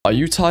Are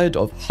you tired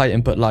of high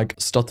input lag,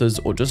 stutters,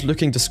 or just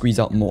looking to squeeze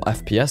out more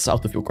FPS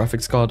out of your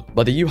graphics card?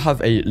 Whether you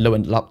have a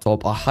low-end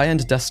laptop, a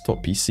high-end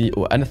desktop PC,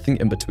 or anything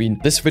in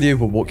between, this video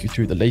will walk you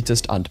through the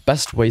latest and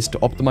best ways to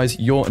optimize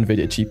your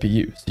NVIDIA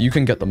GPU so you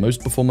can get the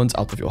most performance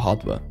out of your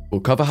hardware.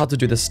 We'll cover how to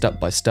do this step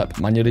by step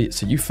manually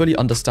so you fully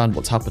understand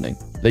what's happening.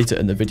 Later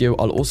in the video,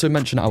 I'll also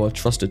mention our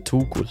trusted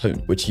tool called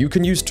Hone, which you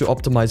can use to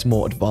optimize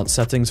more advanced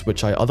settings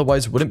which I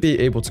otherwise wouldn't be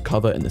able to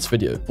cover in this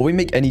video. Before we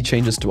make any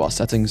changes to our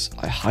settings,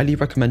 I highly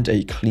recommend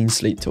a clean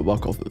slate to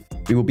work off of.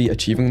 We will be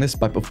achieving this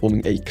by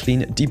performing a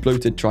clean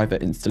debloated driver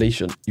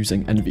installation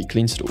using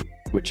NVCleanstall,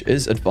 which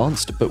is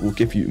advanced but will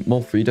give you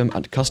more freedom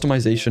and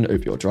customization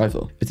over your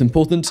driver. It's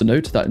important to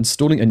note that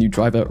installing a new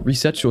driver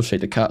resets your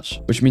shader cache,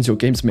 which means your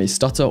games may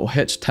stutter or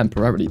hitch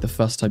temporarily the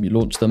first time you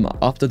launch them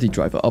after the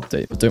driver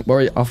update. But don't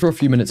worry, after a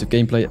few minutes of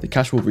gameplay, the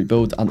cache will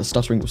rebuild and the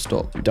stuttering will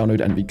stop. To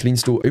download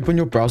NVCleanstall, open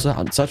your browser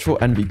and search for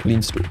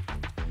NVCleanstall.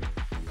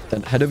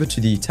 Then head over to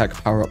the Tech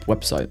Power Up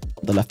website.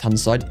 On the left hand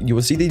side, you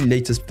will see the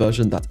latest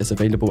version that is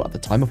available at the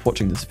time of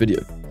watching this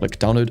video. Click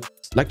download,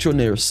 select your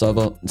nearest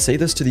server, and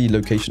save this to the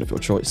location of your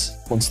choice.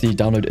 Once the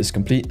download is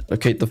complete,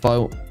 locate the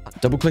file,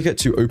 and double click it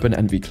to open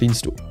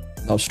NVCleanstall.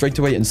 Now straight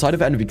away inside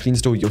of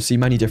NVCleanstall you'll see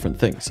many different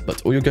things,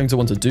 but all you're going to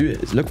want to do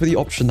is look for the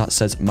option that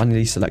says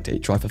manually select a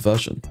driver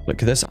version. Click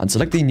this and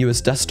select the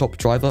newest desktop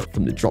driver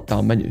from the drop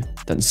down menu.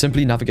 Then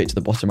simply navigate to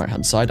the bottom right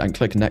hand side and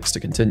click next to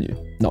continue.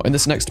 Now in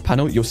this next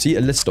panel you'll see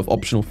a list of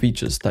optional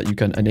features that you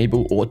can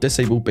enable or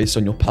disable based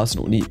on your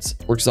personal needs.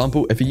 For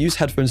example, if you use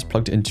headphones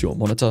plugged into your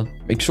monitor,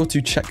 make sure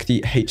to check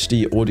the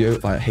HD audio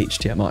via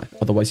HDMI,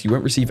 otherwise you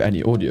won't receive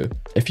any audio.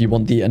 If you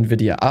want the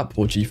NVIDIA app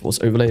or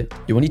GeForce overlay,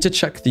 you will need to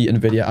check the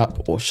NVIDIA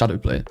app or Shadow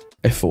Play.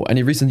 If for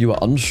any reason you are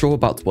unsure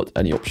about what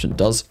any option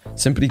does,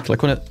 simply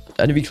click on it.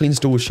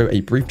 NVCleanstall will show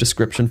a brief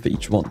description for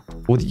each one.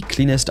 For the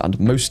cleanest and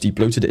most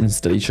debloated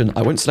installation,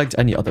 I won't select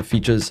any other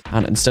features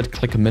and instead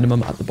click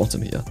minimum at the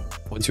bottom here.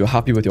 Once you're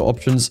happy with your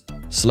options,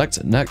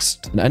 select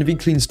next, and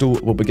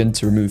NVCleanstall will begin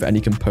to remove any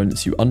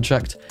components you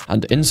unchecked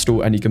and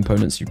install any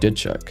components you did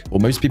check. For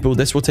most people,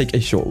 this will take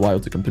a short while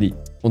to complete.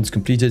 Once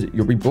completed,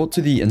 you'll be brought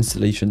to the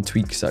installation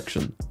tweak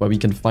section, where we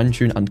can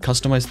fine-tune and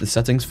customize the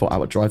settings for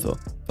our driver.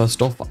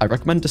 First off, I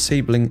recommend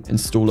disabling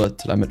installer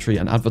telemetry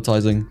and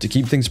advertising to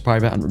keep things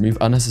private and remove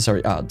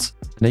unnecessary ads.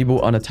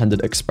 Enable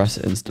unattended express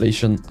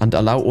installation and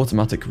allow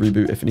automatic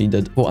reboot if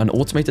needed for an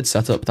automated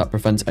setup that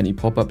prevents any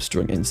pop-ups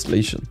during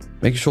installation.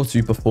 Make sure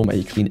to perform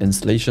a clean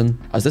installation,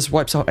 as this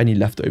wipes out any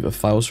leftover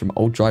files from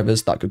old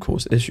drivers that could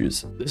cause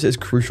issues. This is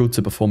crucial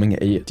to performing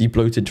a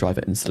debloated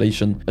driver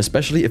installation,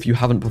 especially if you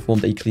haven't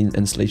performed a clean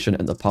installation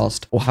in the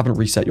past or haven't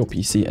reset your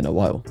PC in a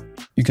while.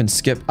 You can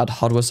skip add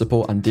hardware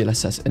support and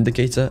DLSS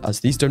indicator, as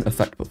these don't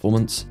affect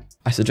performance.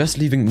 I suggest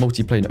leaving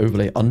multiplane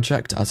overlay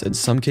unchecked, as in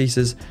some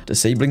cases,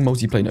 disabling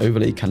multiplane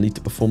overlay can lead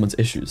to performance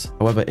issues.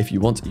 However, if you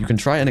want, you can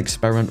try an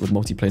experiment with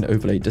multiplane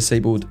overlay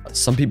disabled, as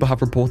some people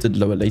have reported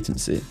lower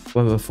latency.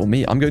 However, for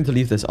me, I'm going to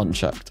leave this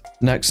unchecked.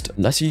 Next,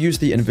 unless you use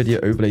the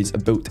NVIDIA overlay's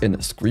built-in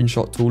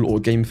screenshot tool or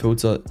game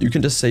filter, you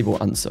can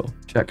disable Ansel.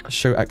 Check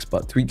Show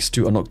Expert Tweaks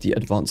to unlock the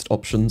advanced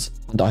options,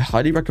 and I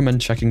highly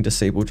recommend checking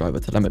Disable Driver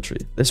Telemetry.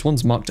 This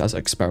one's marked as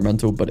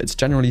experimental, but it's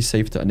generally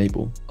safe to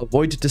enable.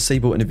 Avoid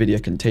Disable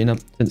NVIDIA Container,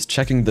 since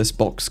checking this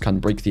box can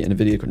break the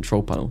NVIDIA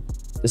control panel.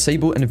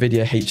 Disable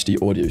NVIDIA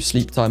HD Audio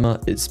Sleep Timer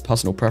is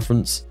personal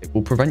preference. It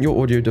will prevent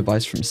your audio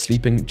device from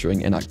sleeping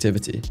during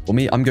inactivity. For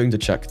me, I'm going to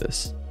check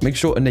this. Make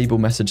sure Enable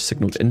Message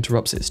Signaled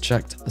Interrupts is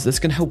checked, as this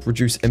can help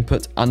reduce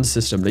input and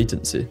system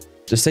latency.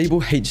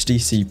 Disable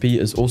HDCP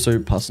is also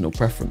personal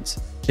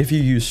preference. If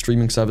you use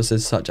streaming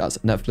services such as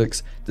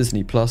Netflix,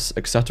 Disney+,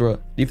 etc.,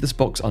 leave this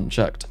box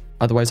unchecked.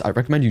 Otherwise, I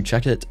recommend you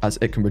check it, as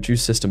it can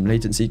reduce system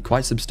latency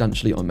quite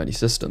substantially on many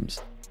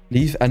systems.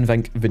 Leave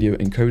NVENC video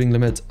encoding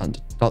limit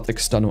and start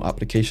external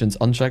applications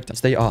unchecked, as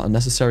they are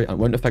unnecessary and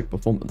won't affect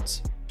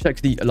performance. Check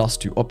the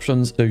last two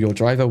options so your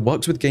driver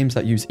works with games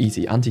that use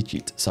easy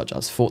anti-cheat, such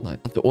as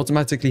Fortnite, and to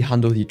automatically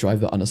handle the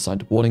driver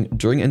unassigned warning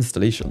during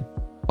installation.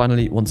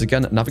 Finally, once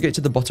again, navigate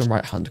to the bottom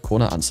right hand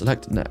corner and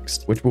select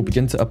next, which will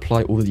begin to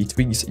apply all the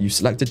tweaks you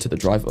selected to the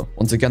driver.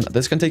 Once again,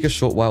 this can take a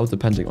short while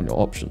depending on your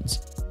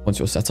options. Once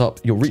you're set up,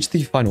 you'll reach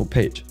the final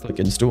page. Click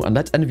install and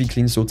let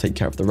NVCleanstall take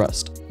care of the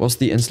rest. Whilst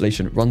the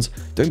installation runs,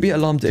 don't be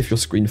alarmed if your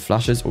screen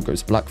flashes or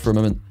goes black for a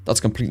moment. That's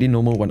completely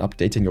normal when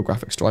updating your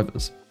graphics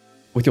drivers.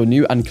 With your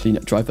new and clean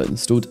driver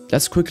installed,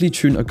 let's quickly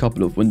tune a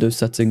couple of Windows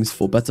settings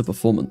for better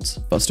performance.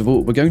 First of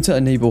all, we're going to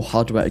enable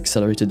hardware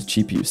accelerated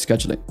GPU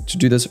scheduling. To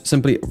do this,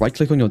 simply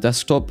right-click on your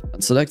desktop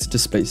and select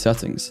Display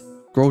Settings.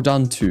 Scroll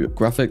down to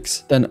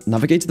Graphics, then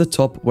navigate to the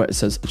top where it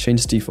says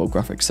Change Default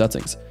Graphics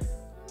Settings.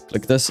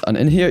 Click this, and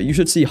in here you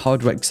should see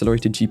hardware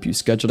accelerated GPU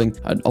scheduling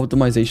and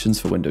optimizations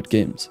for windowed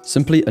games.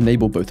 Simply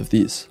enable both of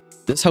these.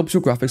 This helps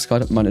your graphics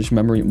card manage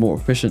memory more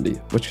efficiently,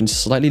 which can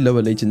slightly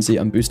lower latency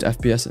and boost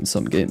FPS in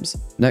some games.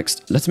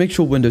 Next, let's make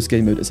sure Windows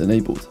Game Mode is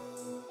enabled.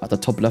 At the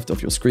top left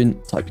of your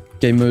screen, type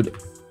Game Mode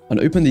and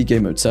open the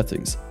Game Mode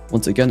settings.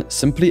 Once again,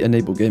 simply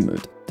enable Game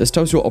Mode. This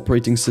tells your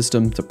operating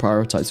system to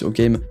prioritize your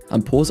game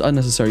and pause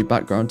unnecessary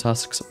background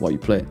tasks while you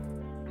play.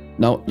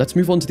 Now, let's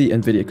move on to the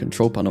NVIDIA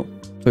control panel.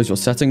 Close your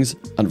settings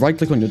and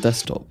right-click on your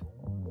desktop.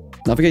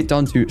 Navigate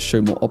down to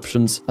Show More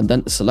Options and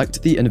then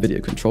select the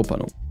NVIDIA control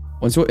panel.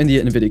 Once you're in the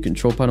NVIDIA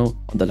control panel,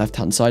 on the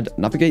left-hand side,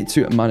 navigate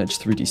to Manage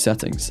 3D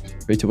Settings.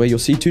 Right away, you'll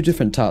see two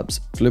different tabs,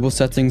 Global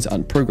Settings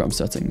and Program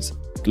Settings.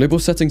 Global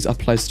Settings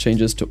applies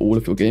changes to all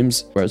of your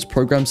games, whereas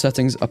Program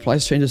Settings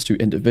applies changes to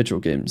individual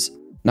games.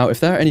 Now, if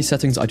there are any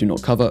settings I do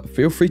not cover,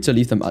 feel free to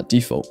leave them at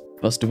default.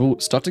 First of all,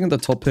 starting at the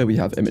top here, we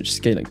have image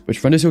scaling,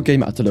 which renders your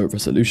game at a low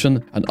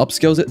resolution and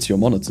upscales it to your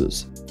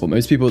monitors. For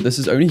most people, this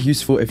is only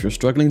useful if you're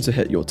struggling to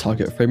hit your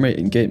target frame rate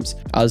in games,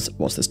 as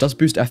whilst this does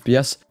boost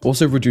FPS,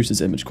 also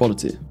reduces image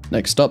quality.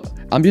 Next up,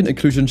 ambient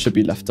occlusion should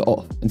be left to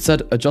off.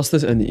 Instead, adjust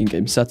this in the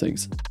in-game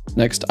settings.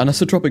 Next,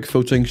 anisotropic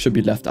filtering should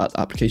be left at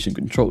application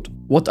controlled.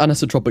 What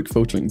anisotropic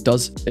filtering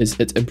does is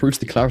it improves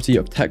the clarity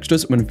of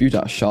textures when viewed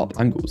at sharp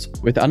angles.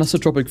 With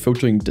anisotropic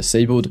filtering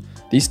disabled,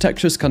 these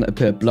textures can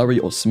appear blurry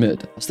or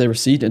smeared as they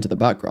recede into the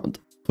background.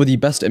 For the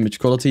best image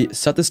quality,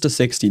 set this to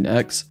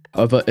 16x,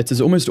 however, it is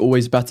almost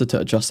always better to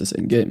adjust this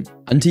in-game.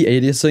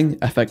 Anti-aliasing,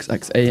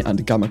 FXXA,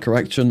 and gamma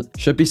correction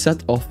should be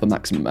set off for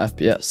maximum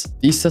FPS.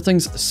 These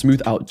settings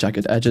smooth out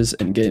jagged edges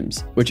in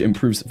games, which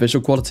improves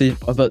visual quality,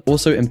 however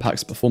also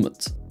impacts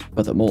performance.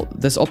 Furthermore,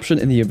 this option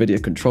in the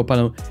NVIDIA control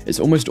panel is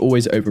almost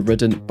always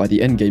overridden by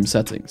the in-game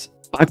settings.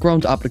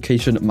 Background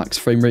application max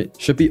frame rate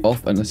should be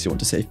off unless you want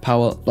to save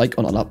power, like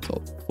on a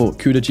laptop. For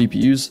CUDA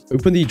GPUs,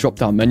 open the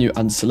drop-down menu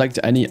and select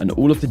any and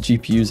all of the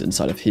GPUs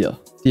inside of here.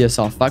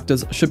 DSR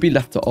factors should be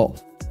left to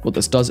off. What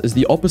this does is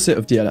the opposite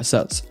of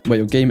DLSS, where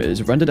your game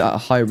is rendered at a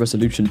higher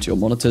resolution to your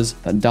monitors,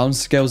 then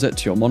downscales it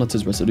to your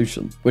monitor's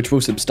resolution, which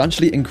will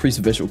substantially increase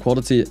visual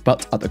quality,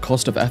 but at the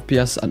cost of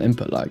FPS and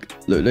input lag.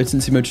 Low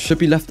latency mode should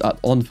be left at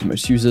on for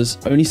most users,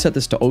 only set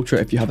this to ultra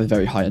if you have a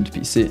very high-end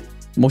PC.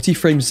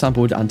 Multi-frame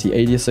sampled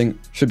anti-aliasing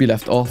should be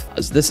left off,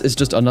 as this is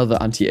just another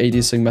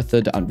anti-aliasing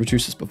method and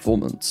reduces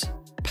performance.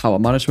 Power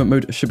management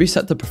mode should be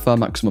set to prefer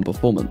maximum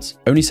performance.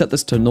 Only set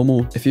this to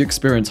normal if you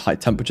experience high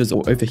temperatures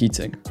or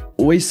overheating.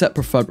 Always set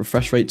preferred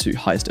refresh rate to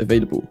highest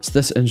available, so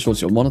this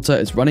ensures your monitor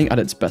is running at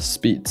its best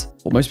speeds.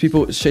 For most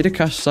people, shader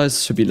cache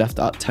size should be left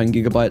at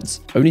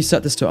 10GB. Only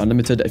set this to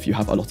unlimited if you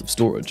have a lot of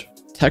storage.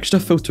 Texture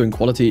filtering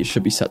quality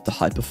should be set to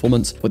high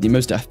performance for the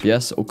most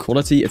FPS, or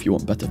quality if you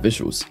want better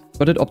visuals.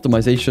 Threaded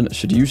optimization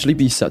should usually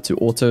be set to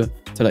auto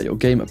to let your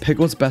game pick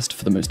what's best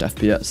for the most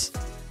FPS.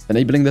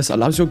 Enabling this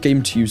allows your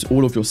game to use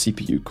all of your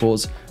CPU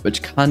cores,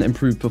 which can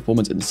improve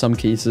performance in some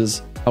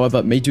cases,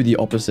 however may do the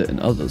opposite in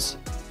others.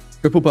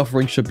 Triple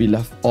buffering should be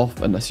left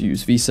off unless you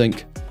use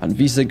VSync, and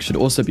VSync should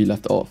also be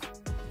left off.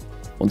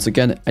 Once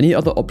again, any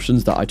other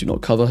options that I do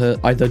not cover here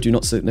either do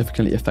not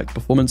significantly affect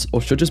performance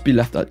or should just be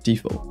left at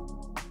default.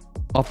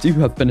 After you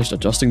have finished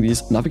adjusting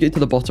these, navigate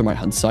to the bottom right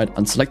hand side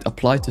and select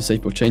Apply to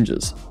save your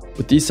changes.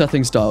 With these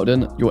settings dialed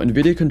in, your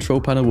NVIDIA control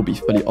panel will be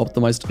fully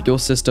optimized for your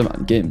system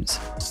and games.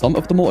 Some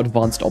of the more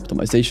advanced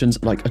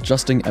optimizations, like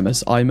adjusting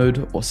MSI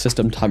mode or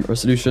system time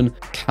resolution,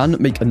 can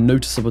make a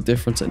noticeable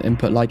difference in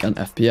input lag and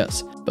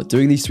FPS, but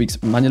doing these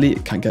tweaks manually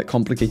can get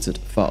complicated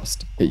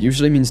fast. It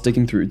usually means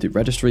digging through the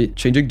registry,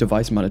 changing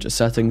device manager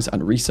settings,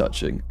 and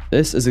researching.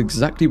 This is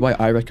exactly why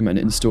I recommend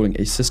installing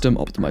a system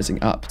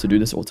optimizing app to do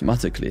this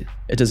automatically.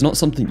 It is not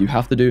something you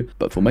have to do,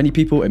 but for many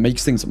people it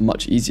makes things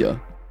much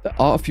easier. There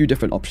are a few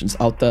different options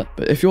out there,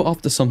 but if you're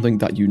after something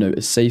that you know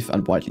is safe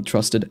and widely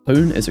trusted,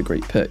 Hone is a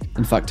great pick.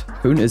 In fact,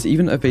 Hone is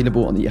even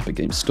available on the Epic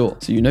Games Store,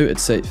 so you know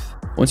it's safe.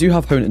 Once you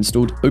have Hone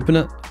installed, open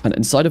it, and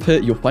inside of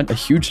here you'll find a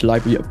huge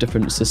library of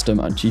different system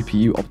and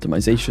GPU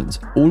optimizations,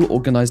 all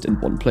organized in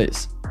one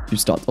place. To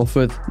start off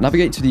with,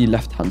 navigate to the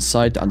left-hand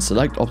side and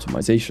select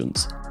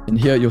Optimizations. In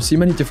here, you'll see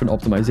many different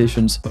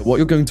optimizations, but what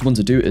you're going to want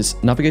to do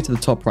is navigate to the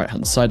top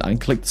right-hand side and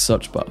click the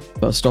search bar.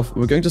 First off,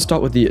 we're going to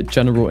start with the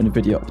general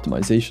NVIDIA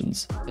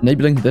optimizations.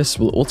 Enabling this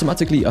will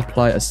automatically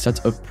apply a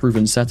set of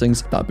proven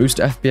settings that boost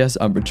FPS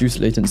and reduce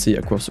latency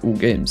across all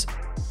games.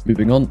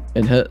 Moving on,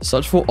 in here,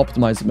 search for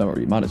optimized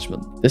memory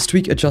management. This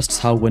tweak adjusts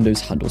how Windows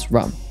handles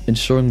RAM,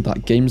 ensuring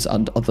that games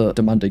and other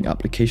demanding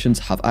applications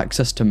have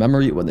access to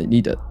memory when they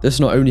need it. This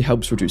not only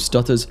helps reduce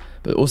stutters,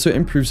 but also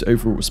improves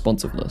overall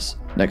responsiveness.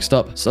 Next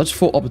up, search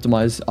for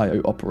optimized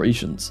I/O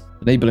operations.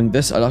 Enabling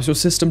this allows your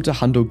system to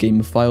handle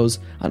game files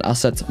and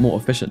assets more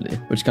efficiently,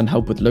 which can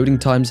help with loading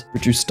times,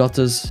 reduce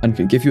stutters, and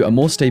can give you a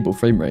more stable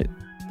frame rate.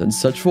 Then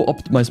search for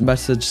Optimized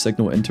Message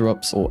Signal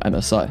Interrupts, or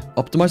MSI.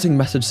 Optimizing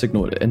message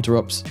signal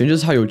interrupts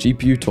changes how your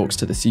GPU talks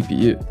to the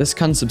CPU. This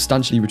can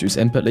substantially reduce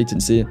input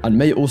latency and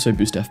may also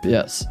boost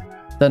FPS.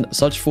 Then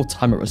search for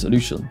timer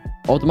resolution.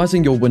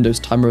 Optimizing your Windows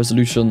timer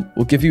resolution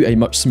will give you a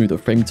much smoother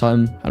frame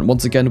time, and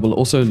once again will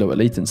also lower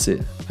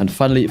latency. And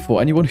finally,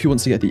 for anyone who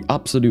wants to get the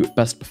absolute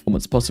best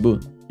performance possible,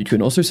 you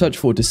can also search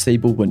for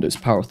Disable Windows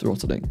Power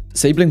Throttling.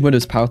 Disabling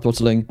Windows Power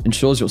Throttling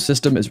ensures your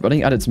system is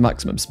running at its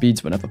maximum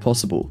speeds whenever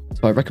possible,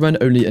 so I recommend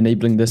only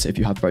enabling this if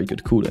you have very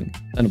good cooling.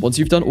 And once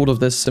you've done all of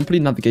this, simply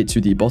navigate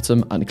to the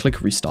bottom and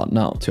click Restart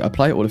Now to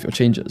apply all of your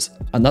changes.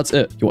 And that's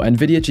it, your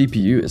NVIDIA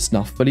GPU is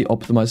now fully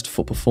optimized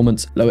for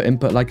performance, lower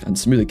input lag, and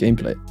smoother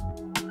gameplay.